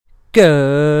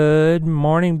Good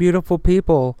morning, beautiful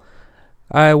people.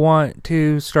 I want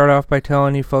to start off by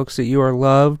telling you folks that you are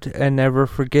loved and never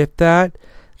forget that.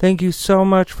 Thank you so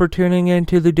much for tuning in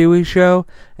to The Dewey Show,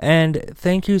 and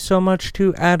thank you so much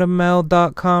to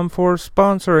AdamMale.com for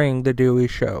sponsoring The Dewey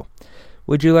Show.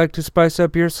 Would you like to spice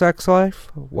up your sex life?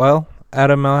 Well,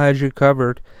 Adam Male has you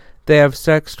covered. They have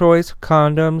sex toys,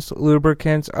 condoms,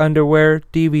 lubricants, underwear,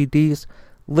 DVDs,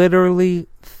 literally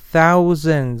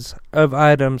thousands of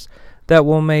items that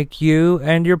will make you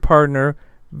and your partner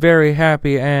very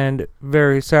happy and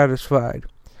very satisfied.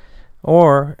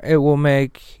 Or it will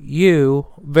make you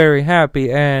very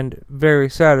happy and very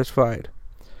satisfied.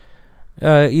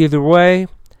 Either way,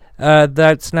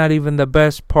 that's not even the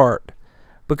best part.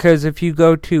 Because if you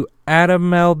go to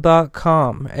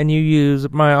AdamMale.com and you use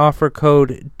my offer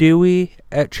code DEWEY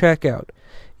at checkout,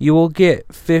 you will get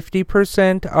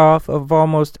 50% off of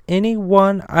almost any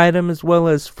one item, as well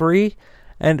as free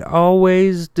and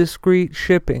always discreet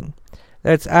shipping.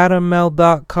 That's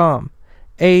AdamMale.com,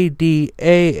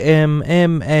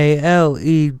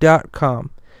 ADAMMALE.com.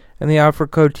 And the offer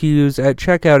code to use at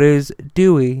checkout is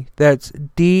DEWEY. That's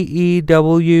DEWEY.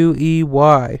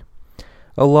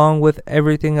 Along with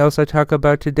everything else I talk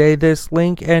about today, this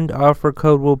link and offer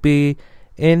code will be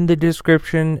in the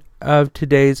description of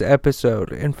today's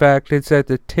episode. In fact, it's at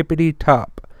the tippity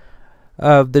top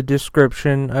of the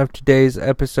description of today's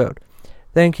episode.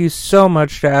 Thank you so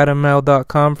much to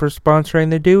AdamMale.com for sponsoring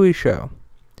The Dewey Show.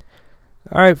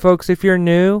 Alright folks, if you're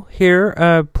new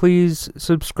here, please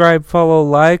subscribe, follow,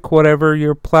 like, whatever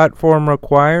your platform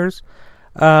requires.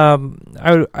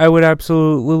 I would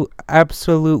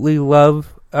absolutely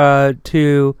love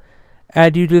to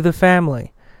add you to the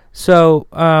family. So,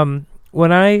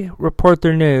 when I report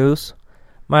the news,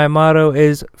 my motto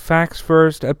is facts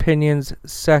first, opinions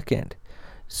second.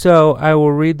 So I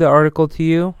will read the article to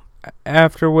you,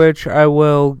 after which I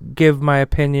will give my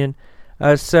opinion,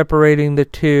 separating the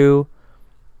two,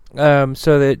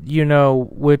 so that you know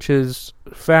which is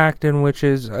fact and which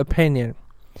is opinion.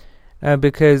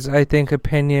 Because I think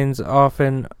opinions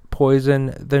often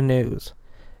poison the news.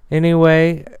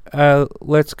 Anyway,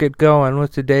 let's get going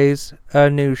with today's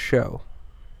news show.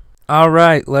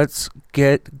 Alright, let's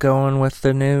get going with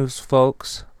the news,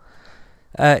 folks.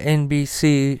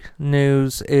 NBC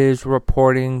News is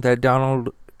reporting that Donald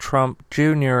Trump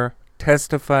Jr.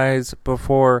 testifies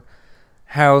before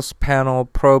House panel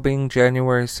probing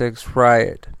January 6th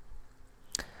riot.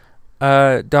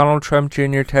 Donald Trump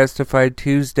Jr. testified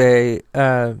Tuesday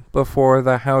before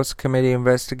the House committee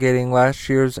investigating last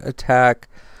year's attack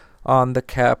on the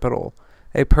Capitol.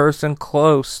 A person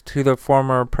close to the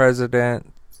former president's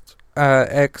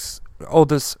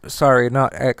oldest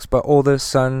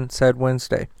son said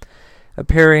Wednesday.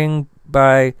 Appearing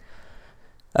by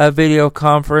a video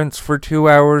conference for 2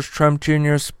 hours, Trump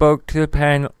Jr. spoke to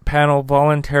the panel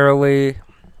voluntarily,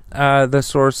 the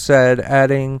source said,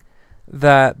 adding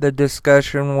that the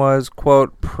discussion was,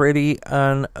 quote, pretty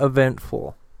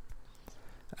uneventful.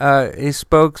 A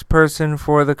spokesperson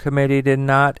for the committee did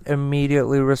not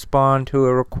immediately respond to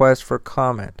a request for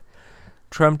comment.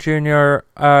 Trump Jr.,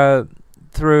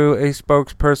 through a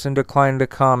spokesperson, declined to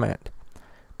comment.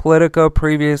 Politico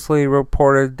previously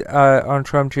reported on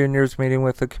Trump Jr.'s meeting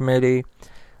with the committee.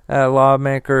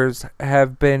 Lawmakers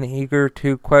have been eager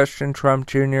to question Trump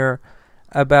Jr.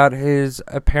 about his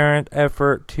apparent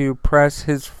effort to press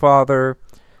his father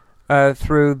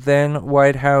through then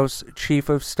White House Chief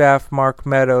of Staff Mark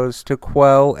Meadows to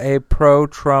quell a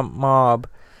pro-Trump mob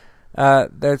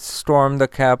that stormed the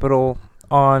Capitol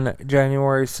on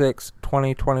January 6,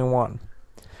 2021.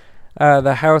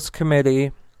 The House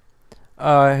committee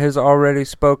has already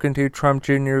spoken to Trump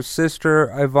Jr.'s sister,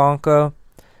 Ivanka,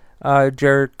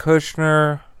 Jared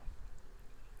Kushner,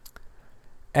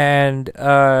 and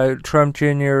Trump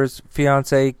Jr.'s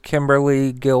fiancée,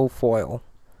 Kimberly Guilfoyle.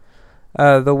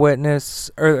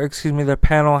 The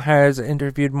panel has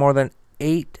interviewed more than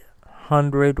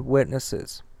 800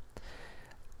 witnesses.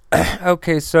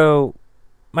 Okay, so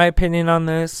my opinion on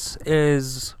this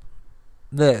is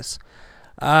this.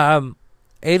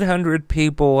 800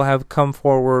 people have come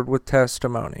forward with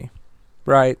testimony,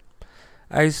 right?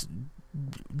 I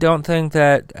don't think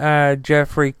that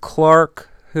Jeffrey Clark,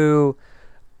 who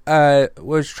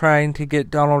was trying to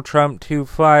get Donald Trump to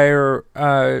fire,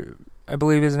 I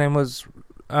believe his name was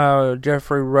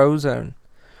Jeffrey Rosen,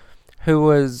 who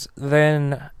was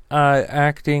then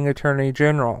acting Attorney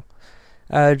General.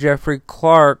 Jeffrey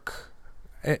Clark,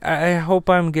 I hope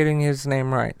I'm getting his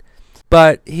name right.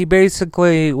 But he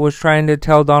basically was trying to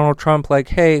tell Donald Trump, like,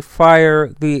 hey,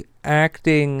 fire the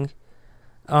acting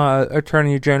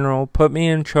Attorney General, put me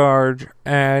in charge,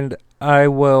 and I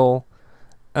will,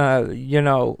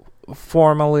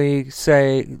 formally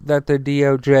say that the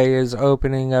DOJ is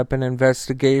opening up an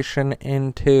investigation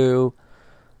into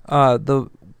the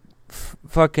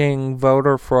fucking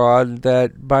voter fraud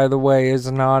that, by the way, is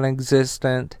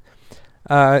non-existent.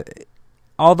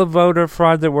 All the voter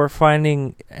fraud that we're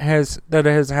finding has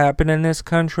happened in this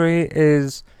country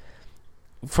is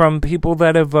from people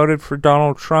that have voted for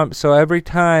Donald Trump. So every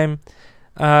time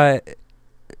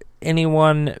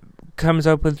anyone comes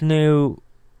up with new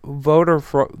vote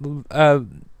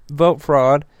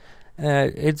fraud,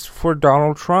 it's for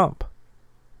Donald Trump.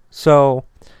 So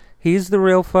he's the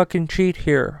real fucking cheat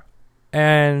here.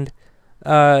 And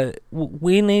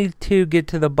we need to get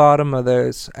to the bottom of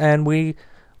this. And I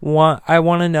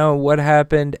want to know what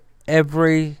happened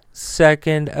every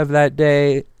second of that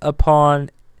day upon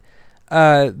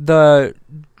the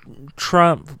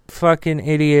Trump fucking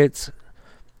idiots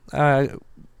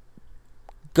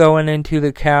going into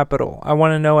the Capitol. I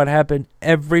want to know what happened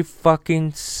every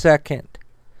fucking second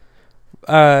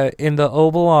in the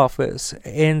Oval Office,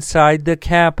 inside the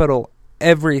Capitol,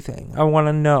 everything. I want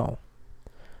to know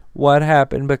what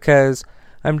happened, because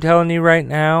I'm telling you right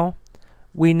now,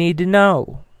 we need to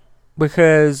know.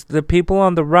 Because the people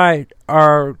on the right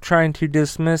are trying to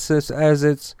dismiss this as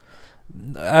it's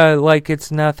like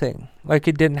it's nothing, like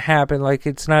it didn't happen, like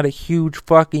it's not a huge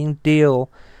fucking deal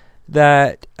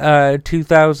that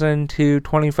 2,000 to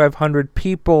 2,500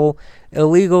 people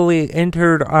illegally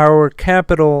entered our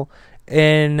capital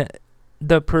in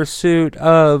the pursuit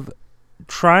of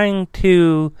trying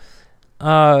to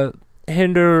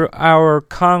hinder our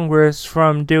Congress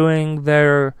from doing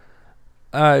their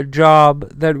job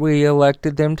that we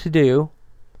elected them to do.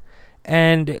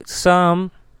 And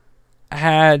some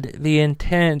had the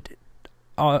intent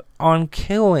on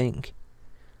killing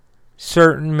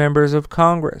certain members of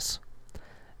Congress.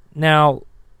 Now,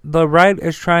 the right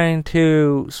is trying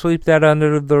to sweep that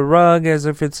under the rug as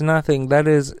if it's nothing. That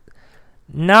is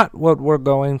not what we're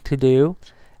going to do.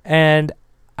 And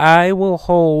I will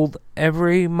hold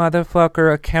every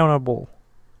motherfucker accountable.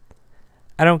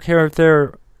 I don't care if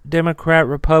they're Democrat,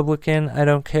 Republican, I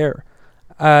don't care.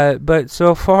 But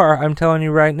so far, I'm telling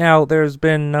you right now, there's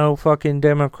been no fucking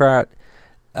Democrat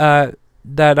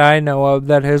that I know of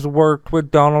that has worked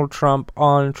with Donald Trump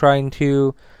on trying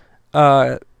to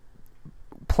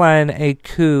plan a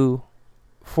coup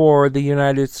for the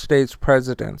United States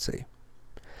presidency.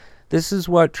 This is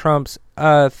what Trump's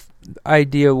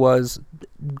idea was,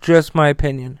 just my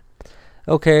opinion.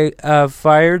 Okay,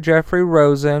 fire Jeffrey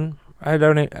Rosen,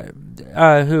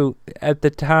 who at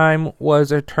the time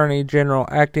was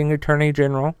acting Attorney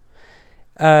General.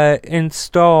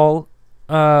 Install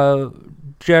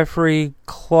Jeffrey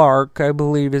Clark, I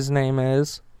believe his name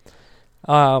is.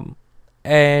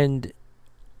 And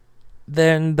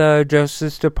then the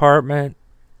Justice Department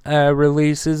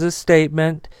releases a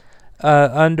statement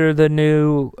under the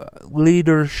new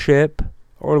leadership,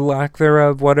 or lack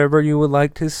thereof, whatever you would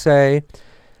like to say.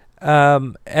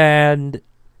 And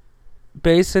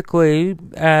basically,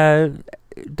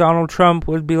 Donald Trump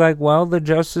would be like, well, the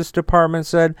Justice Department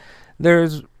said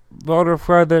there's voter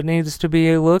fraud that needs to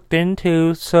be looked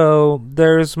into, so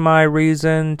there's my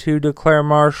reason to declare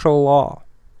martial law.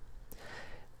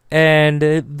 And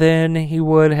then he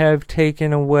would have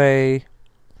taken away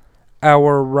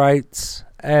our rights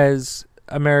as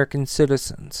American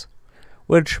citizens.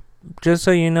 Which, just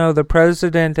so you know, the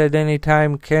president at any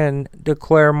time can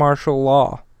declare martial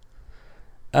law.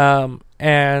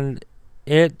 And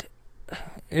it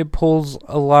pulls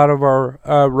a lot of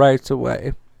our rights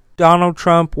away. Donald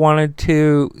Trump wanted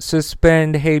to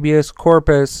suspend habeas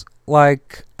corpus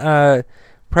like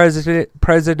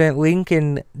President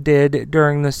Lincoln did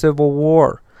during the Civil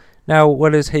War. Now,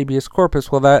 what is habeas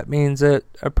corpus? Well, that means that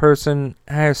a person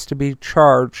has to be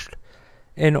charged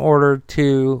in order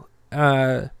to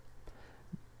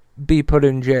be put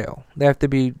in jail. They have to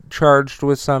be charged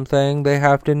with something. They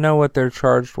have to know what they're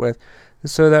charged with.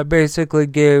 So that basically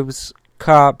gives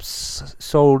cops,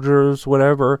 soldiers,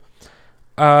 whatever,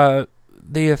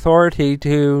 the authority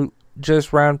to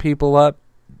just round people up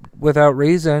without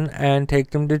reason and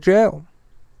take them to jail.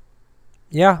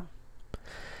 Yeah.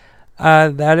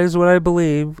 That is what I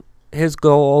believe his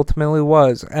goal ultimately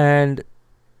was. And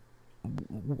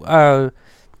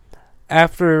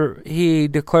after he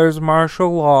declares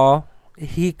martial law,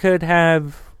 he could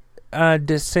have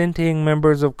dissenting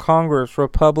members of Congress,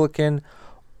 Republican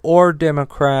or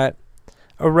Democrat,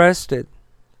 arrested.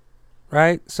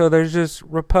 Right? So there's just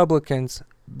Republicans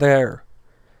there.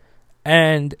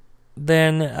 And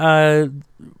then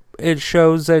it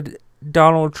shows that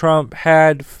Donald Trump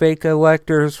had fake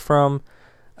electors from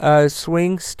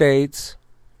swing states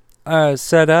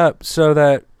set up so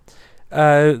that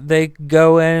they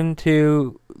go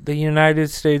into the United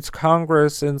States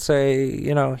Congress and say,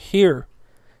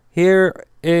 here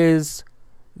is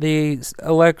the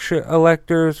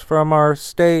electors from our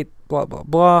state, blah, blah,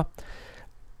 blah.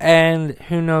 And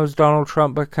who knows, Donald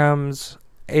Trump becomes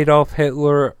Adolf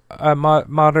Hitler,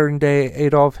 modern day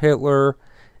Adolf Hitler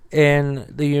in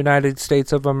the United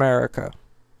States of America.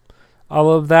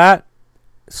 All of that,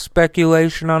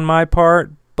 speculation on my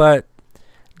part, but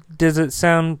does it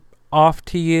sound off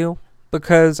to you?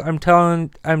 Because I'm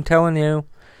telling you,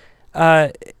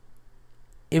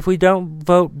 if we don't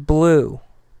vote blue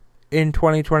in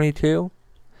 2022,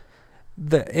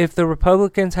 if the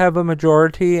Republicans have a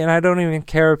majority, and I don't even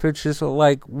care if it's just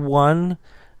like one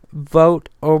vote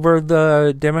over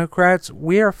the Democrats,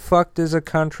 we are fucked as a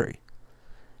country.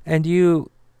 And you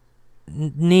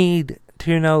need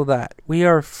to know that. We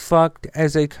are fucked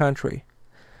as a country.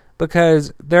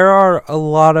 Because there are a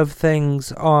lot of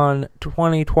things on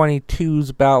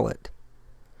 2022's ballot.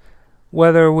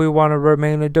 Whether we want to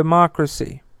remain a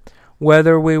democracy,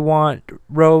 whether we want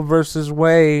Roe versus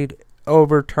Wade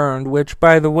overturned, which,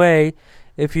 by the way,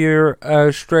 if you're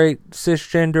a straight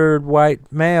cisgendered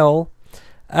white male,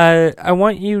 I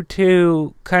want you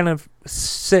to kind of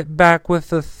sit back with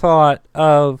the thought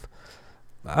of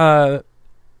no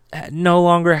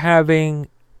longer having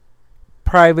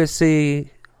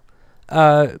privacy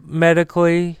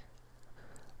medically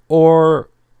or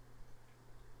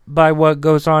by what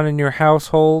goes on in your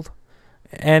household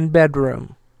and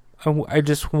bedroom. I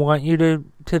just want you to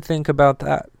think about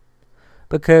that,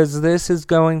 because this is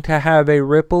going to have a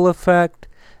ripple effect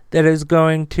that is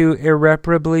going to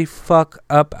irreparably fuck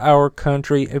up our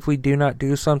country if we do not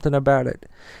do something about it.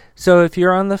 So if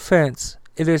you're on the fence,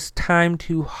 it is time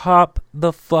to hop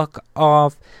the fuck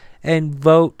off and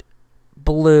vote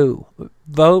blue.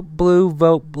 Vote blue,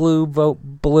 vote blue, vote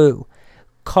blue.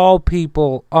 Call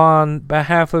people on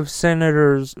behalf of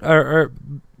senators or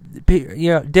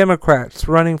Democrats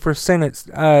running for Senate,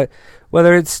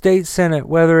 whether it's state Senate,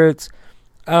 whether it's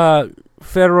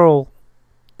federal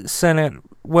Senate,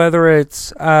 whether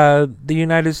it's the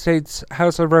United States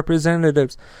House of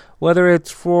Representatives, whether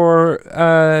it's for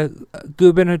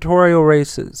gubernatorial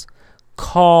races.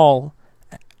 Call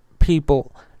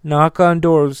people. Knock on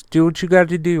doors. Do what you got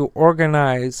to do.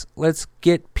 Organize. Let's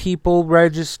get people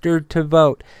registered to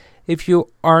vote. If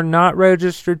you are not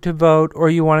registered to vote, or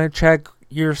you want to check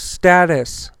your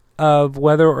status of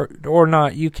whether or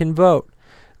not you can vote,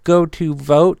 go to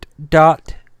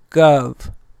vote.gov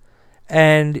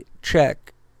and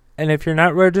check. And if you're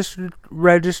not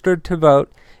registered to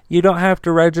vote, you don't have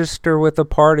to register with a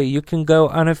party. You can go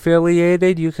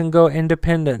unaffiliated, you can go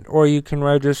independent, or you can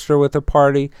register with a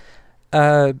party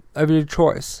of your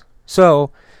choice.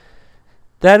 So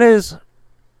that is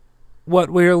what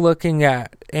we're looking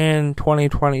at in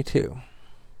 2022.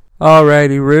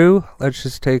 Alrighty, Roo. Let's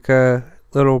just take a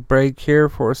little break here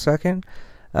for a second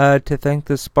to thank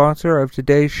the sponsor of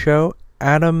today's show,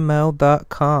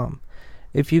 AdamMel.com.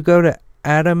 If you go to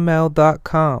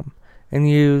AdamMel.com and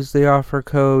use the offer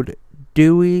code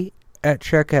DEWEY at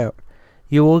checkout,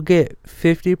 you will get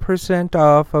 50%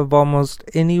 off of almost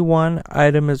any one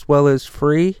item, as well as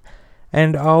free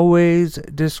and always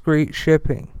discreet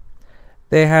shipping.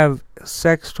 They have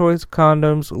sex toys,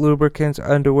 condoms, lubricants,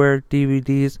 underwear,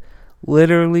 DVDs,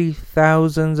 literally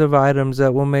thousands of items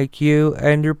that will make you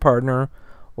and your partner,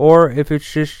 or if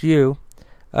it's just you,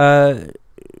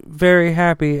 very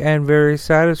happy and very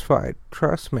satisfied.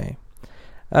 Trust me.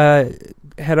 Head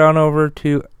on over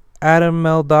to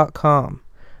AdamMel.com.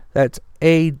 That's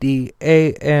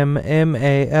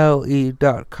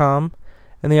ADAMMALE.com.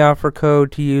 And the offer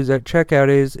code to use at checkout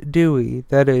is DEWEY.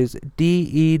 That is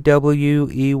DEWEY.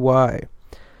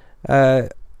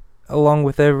 Along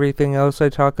with everything else I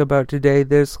talk about today,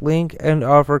 this link and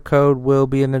offer code will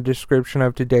be in the description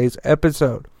of today's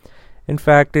episode. In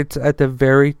fact, it's at the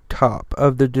very top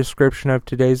of the description of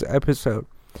today's episode.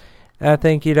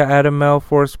 Thank you to Adam Mel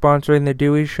for sponsoring the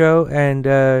Dewey Show,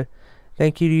 and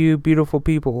thank you to you beautiful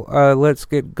people. Let's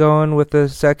get going with the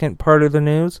second part of the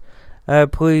news.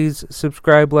 Please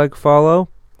subscribe, like, follow.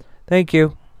 Thank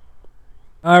you.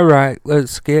 Alright,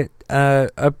 let's get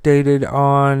updated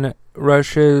on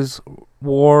Russia's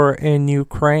war in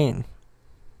Ukraine.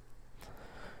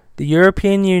 The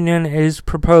European Union is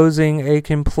proposing a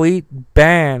complete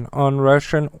ban on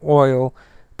Russian oil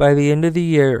by the end of the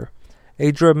year,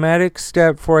 a dramatic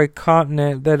step for a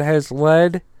continent that has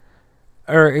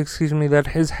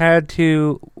had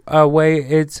to weigh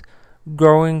its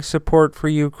growing support for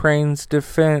Ukraine's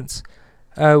defense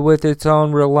with its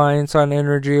own reliance on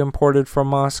energy imported from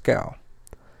Moscow.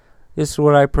 This is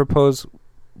what I propose,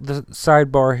 the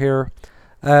sidebar here.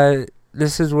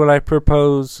 This is what I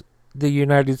propose the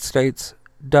United States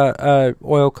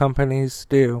oil companies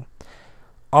do.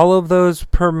 All of those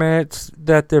permits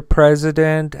that the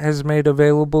president has made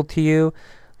available to you,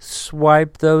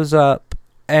 swipe those up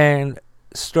and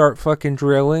start fucking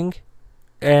drilling,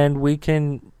 and we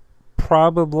can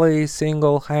probably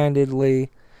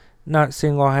not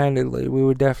single-handedly, we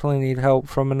would definitely need help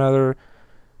from another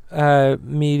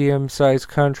medium-sized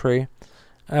country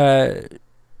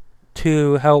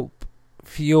to help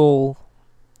fuel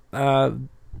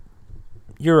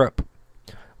Europe,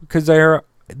 because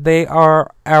they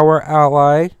are our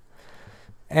ally,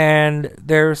 and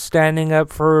they're standing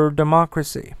up for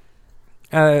democracy.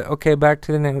 Okay, back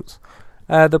to the news.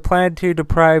 The plan to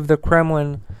deprive the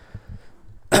Kremlin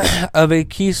of a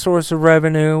key source of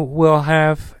revenue will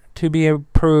have to be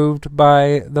approved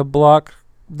by the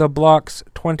bloc's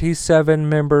 27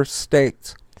 member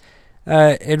states.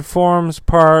 It forms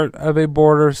part of a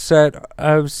broader set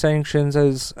of sanctions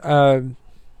as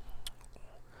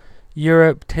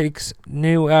Europe takes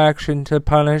new action to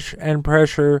punish and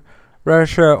pressure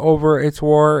Russia over its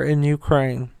war in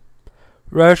Ukraine.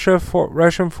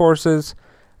 Russian forces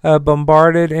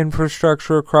bombarded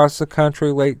infrastructure across the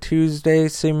country late Tuesday,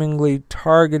 seemingly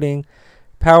targeting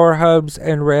power hubs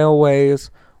and railways,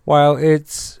 while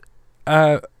its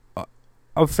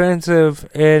offensive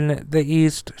in the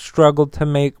east struggled to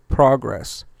make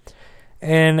progress.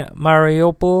 In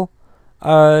Mariupol,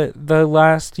 the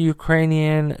last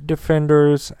Ukrainian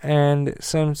defenders and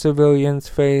some civilians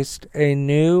faced a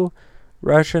new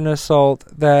Russian assault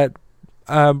that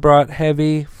brought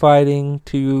heavy fighting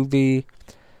to the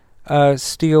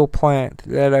steel plant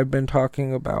that I've been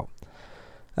talking about.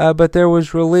 But there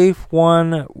was relief.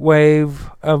 One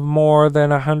wave of more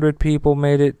than 100 people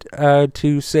made it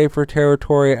to safer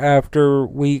territory after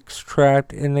weeks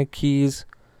trapped in the key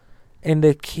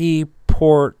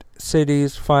port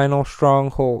city's final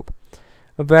stronghold.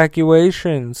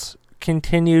 Evacuations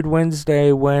continued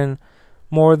Wednesday when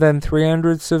more than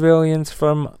 300 civilians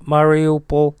from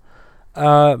Mariupol,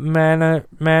 Berdyansk,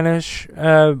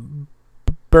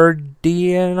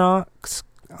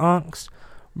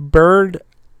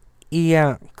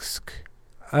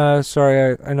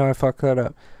 sorry, I know I fucked that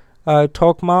up,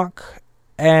 Tokmak,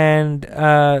 and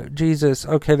Jesus,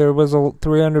 okay, there was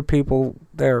 300 people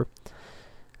there.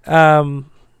 The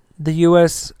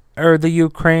U.S. or the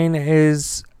Ukraine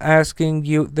is asking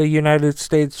the United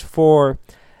States for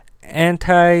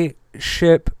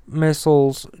anti-ship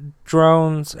missiles,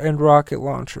 drones, and rocket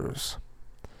launchers.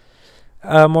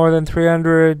 More than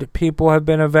 300 people have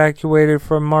been evacuated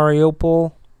from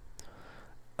Mariupol.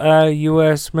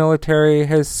 U.S. military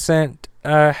has sent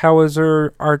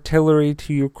howitzer artillery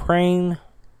to Ukraine.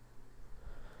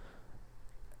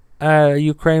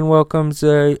 Ukraine welcomes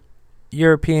the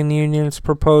European Union's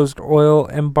proposed oil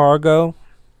embargo.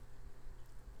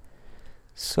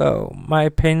 So, my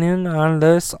opinion on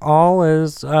this all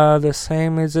is the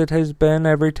same as it has been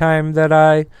every time that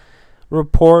I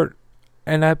report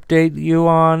and update you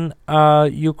on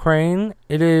Ukraine.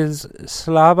 It is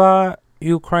Slava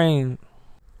Ukraine.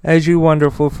 As you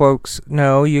wonderful folks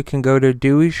know, you can go to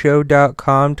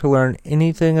DeweyShow.com to learn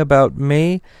anything about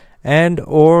me and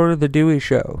or The Dewey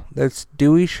Show. That's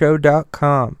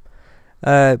DeweyShow.com.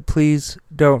 Please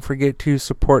don't forget to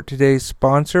support today's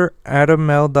sponsor,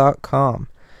 AdamMel.com.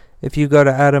 If you go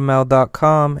to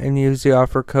AdamMel.com and use the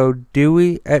offer code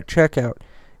DEWEY at checkout,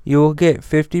 you will get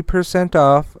 50%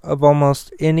 off of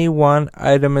almost any one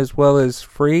item, as well as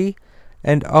free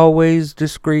and always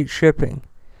discreet shipping.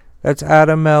 That's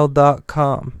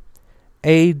AdamMel.com.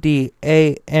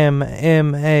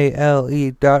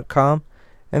 ADAMMALE.com.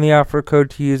 And the offer code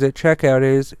to use at checkout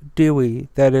is DEWEY.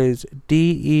 That is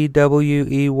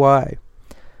DEWEY.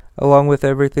 Along with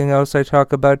everything else I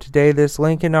talk about today, this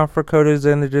link and offer code is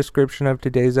in the description of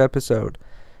today's episode.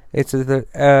 It's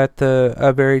at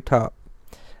the very top.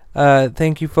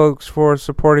 Thank you folks for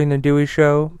supporting The Dewey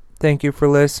Show. Thank you for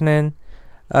listening.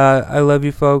 I love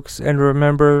you folks. And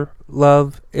remember,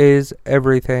 love is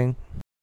everything.